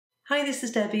Hi, this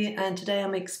is Debbie, and today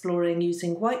I'm exploring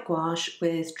using white gouache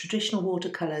with traditional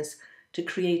watercolours to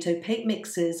create opaque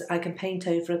mixes I can paint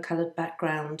over a coloured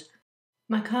background.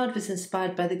 My card was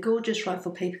inspired by the gorgeous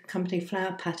Rifle Paper Company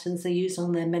flower patterns they use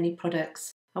on their many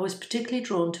products. I was particularly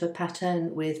drawn to a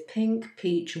pattern with pink,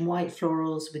 peach and white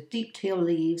florals with deep teal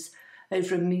leaves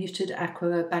over a muted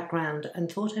aqua background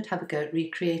and thought I'd have a go at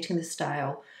recreating the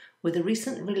style with a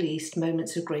recent released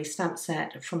Moments of Grey stamp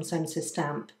set from SSS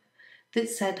Stamp.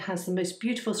 This set has the most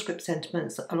beautiful script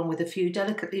sentiments along with a few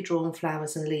delicately drawn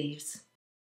flowers and leaves.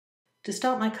 To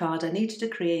start my card, I needed to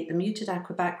create the muted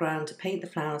aqua background to paint the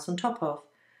flowers on top of.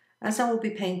 As I will be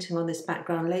painting on this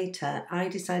background later, I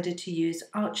decided to use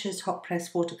Archer's hot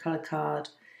press watercolour card.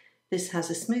 This has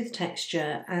a smooth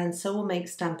texture and so will make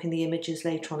stamping the images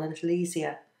later on a little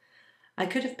easier. I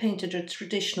could have painted a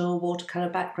traditional watercolour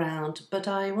background, but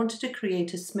I wanted to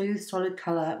create a smooth solid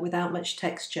colour without much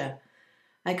texture.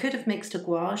 I could have mixed a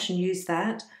gouache and used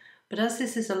that, but as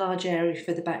this is a large area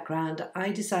for the background, I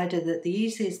decided that the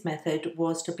easiest method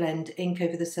was to blend ink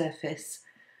over the surface.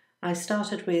 I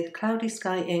started with Cloudy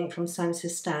Sky Ink from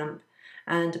SSS Stamp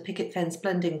and a Picket fence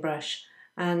blending brush,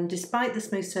 and despite the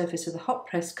smooth surface of the hot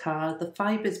press card, the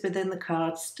fibres within the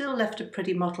card still left a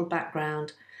pretty mottled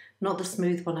background, not the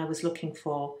smooth one I was looking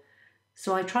for.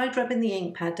 So I tried rubbing the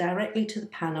ink pad directly to the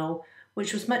panel,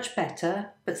 which was much better,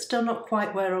 but still not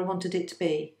quite where I wanted it to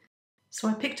be. So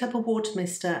I picked up a water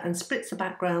mister and spritzed the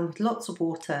background with lots of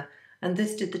water, and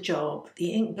this did the job.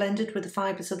 The ink blended with the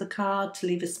fibres of the card to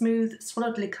leave a smooth,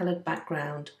 solidly coloured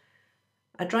background.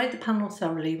 I dried the panel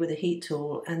thoroughly with a heat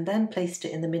tool and then placed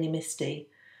it in the mini misty.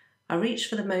 I reached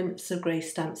for the Moments of Grey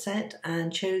stamp set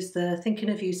and chose the Thinking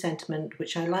of You sentiment,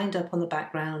 which I lined up on the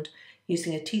background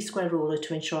using a T-square ruler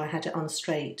to ensure I had it on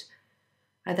straight.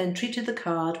 I then treated the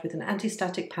card with an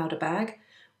anti-static powder bag,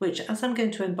 which, as I'm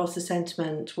going to emboss the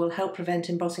sentiment, will help prevent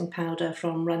embossing powder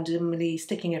from randomly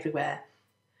sticking everywhere.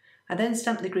 I then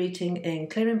stamped the greeting in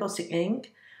clear embossing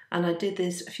ink, and I did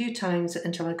this a few times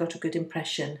until I got a good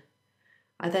impression.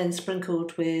 I then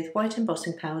sprinkled with white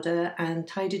embossing powder and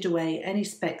tidied away any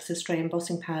specks of stray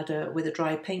embossing powder with a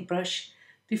dry paintbrush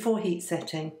before heat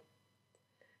setting.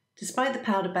 Despite the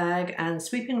powder bag and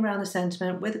sweeping around the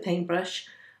sentiment with a paintbrush,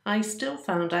 I still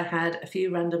found I had a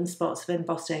few random spots of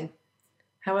embossing.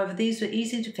 However, these were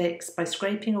easy to fix by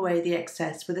scraping away the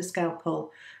excess with a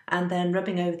scalpel and then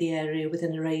rubbing over the area with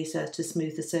an eraser to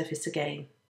smooth the surface again.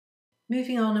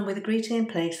 Moving on, and with the greeting in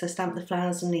place, I stamped the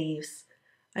flowers and leaves.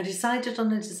 I decided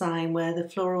on a design where the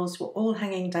florals were all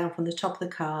hanging down from the top of the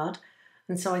card,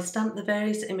 and so I stamped the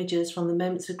various images from the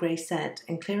Moments of Grey set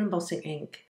in clear embossing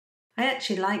ink. I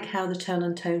actually like how the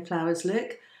tone-on-tone flowers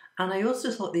look, and I also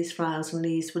thought these flowers and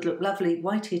leaves would look lovely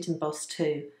white heat embossed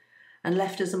too, and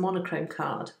left as a monochrome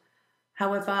card.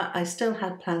 However, I still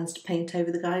had plans to paint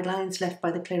over the guidelines left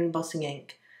by the clear embossing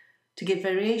ink. To give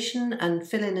variation and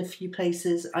fill in a few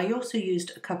places, I also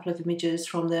used a couple of images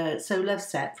from the So Love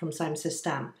set from SSS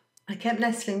Stamp. I kept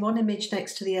nestling one image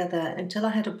next to the other until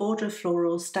I had a border of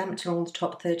florals stamped along the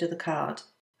top third of the card.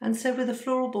 And so with the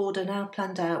floral border now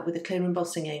planned out with the clear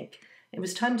embossing ink, it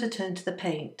was time to turn to the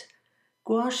paint.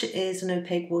 Gouache is an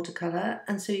opaque watercolour,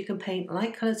 and so you can paint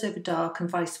light colours over dark and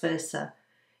vice versa.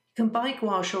 You can buy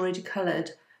gouache already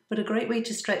coloured, but a great way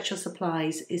to stretch your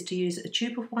supplies is to use a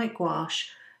tube of white gouache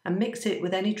and mix it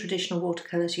with any traditional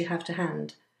watercolours you have to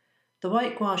hand. The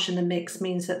white gouache in the mix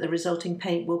means that the resulting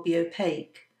paint will be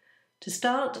opaque. To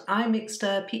start, I mixed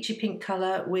a peachy pink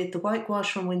colour with the white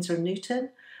gouache from Winsor and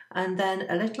Newton, and then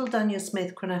a little Daniel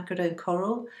Smith QUINACRIDONE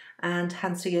coral and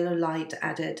HANSA yellow light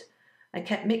added. I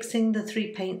kept mixing the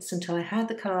three paints until I had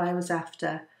the colour I was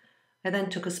after. I then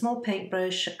took a small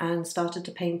paintbrush and started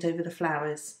to paint over the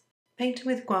flowers. Painting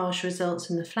with gouache results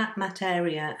in a flat matte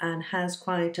area and has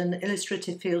quite an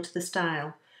illustrative feel to the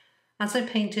style. As I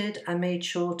painted, I made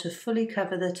sure to fully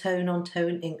cover the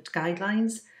tone-on-tone inked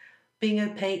guidelines. Being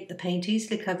opaque, the paint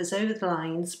easily covers over the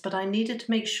lines, but I needed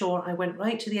to make sure I went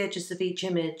right to the edges of each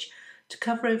image to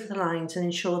cover over the lines and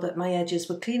ensure that my edges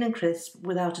were clean and crisp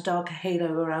without a darker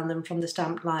halo around them from the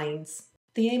stamped lines.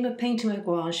 The aim of painting with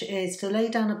gouache is to lay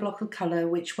down a block of colour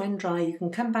which, when dry, you can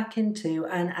come back into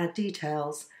and add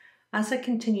details. As I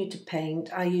continued to paint,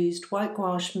 I used white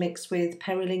gouache mixed with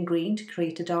PERYLENE green to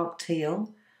create a dark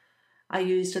teal. I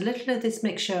used a little of this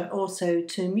mixture also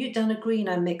to mute down a green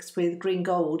I mixed with green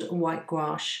gold and white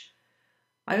gouache.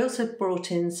 I also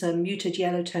brought in some muted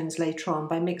yellow tones later on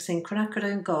by mixing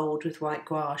quinacridone gold with white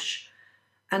gouache,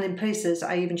 and in places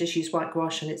I even just used white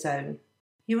gouache on its own.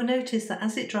 You will notice that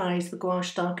as it dries, the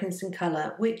gouache darkens in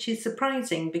colour, which is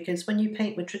surprising because when you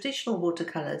paint with traditional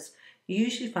watercolours, you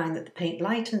usually find that the paint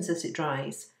lightens as it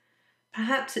dries.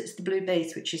 Perhaps it's the blue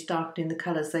base which is darkening the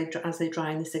colours as they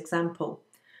dry in this example.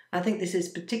 I think this is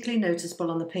particularly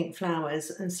noticeable on the pink flowers,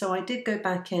 and so I did go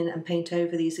back in and paint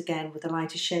over these again with a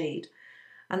lighter shade.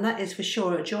 And that is for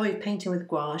sure a joy of painting with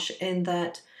gouache, in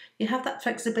that you have that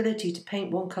flexibility to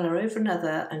paint one colour over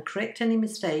another and correct any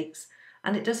mistakes,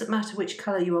 and it doesn't matter which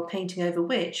colour you are painting over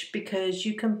which, because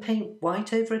you can paint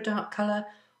white over a dark colour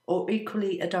or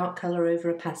equally a dark colour over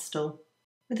a pastel.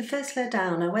 With the first layer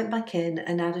down, I went back in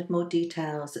and added more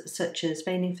details, such as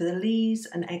veining for the leaves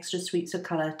and extra sweeps of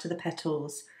colour to the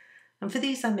petals. And for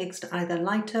these I mixed either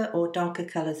lighter or darker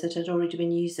colours that I'd already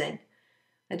been using.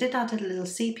 I did add a little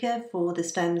sepia for the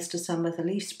stems to some of the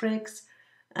leaf sprigs,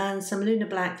 and some lunar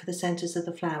black for the centres of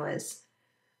the flowers.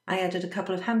 I added a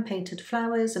couple of hand-painted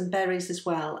flowers and berries, as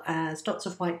well as dots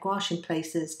of white gouache in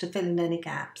places to fill in any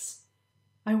gaps.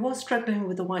 I was struggling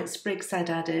with the white sprigs I'd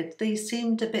added. They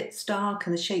seemed a bit stark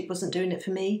and the shape wasn't doing it for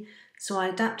me, so I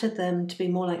adapted them to be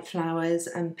more like flowers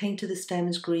and painted the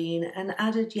stems green and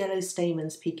added yellow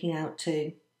stamens peeking out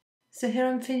too. So here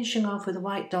I'm finishing off with the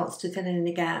white dots to fill in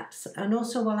any gaps, and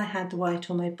also while I had the white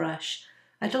on my brush,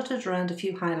 I dotted around a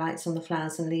few highlights on the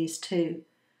flowers and leaves too.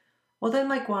 Although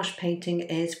my gouache painting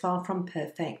is far from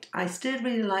perfect, I still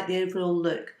really like the overall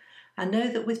look and know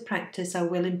that with practice I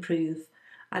will improve.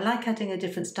 I like adding a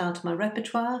different style to my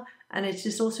repertoire, and it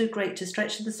is also great to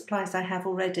stretch the supplies I have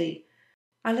already.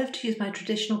 I love to use my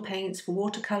traditional paints for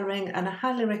watercolouring, and I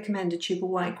highly recommend a tube of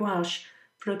white gouache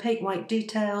for opaque white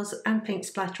details and paint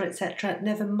splatter, etc.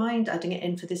 Never mind adding it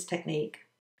in for this technique.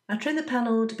 I trimmed the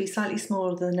panel to be slightly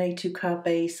smaller than an A2 card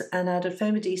base and added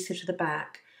foam adhesive to the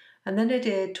back, and then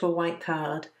adhered to a white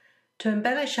card. To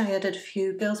embellish, I added a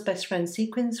few Girls Best Friend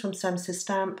sequins from SSS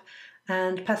Stamp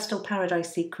and Pastel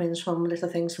Paradise sequins from Little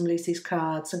Things from Lucy's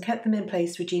Cards, and kept them in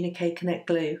place with Gina Connect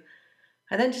glue.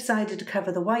 I then decided to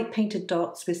cover the white painted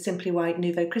dots with Simply White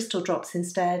Nuvo crystal drops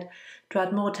instead to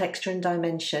add more texture and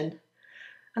dimension.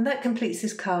 And that completes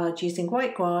this card, using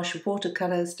white gouache with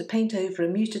watercolours to paint over a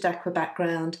muted aqua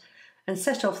background and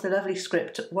set off the lovely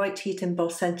script White Heat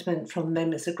Embossed Sentiment from the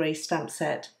Moments of Grace stamp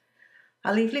set.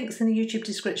 I'll leave links in the YouTube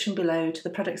description below to the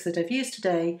products that I've used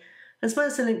today, as well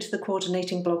as a link to the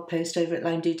coordinating blog post over at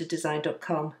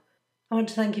limedoodledesign.com. I want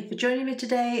to thank you for joining me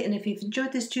today, and if you've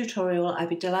enjoyed this tutorial, I'd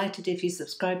be delighted if you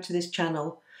subscribe to this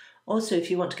channel. Also, if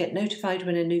you want to get notified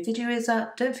when a new video is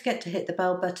up, don't forget to hit the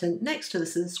bell button next to the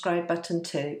subscribe button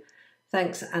too.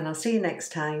 Thanks, and I'll see you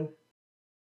next time.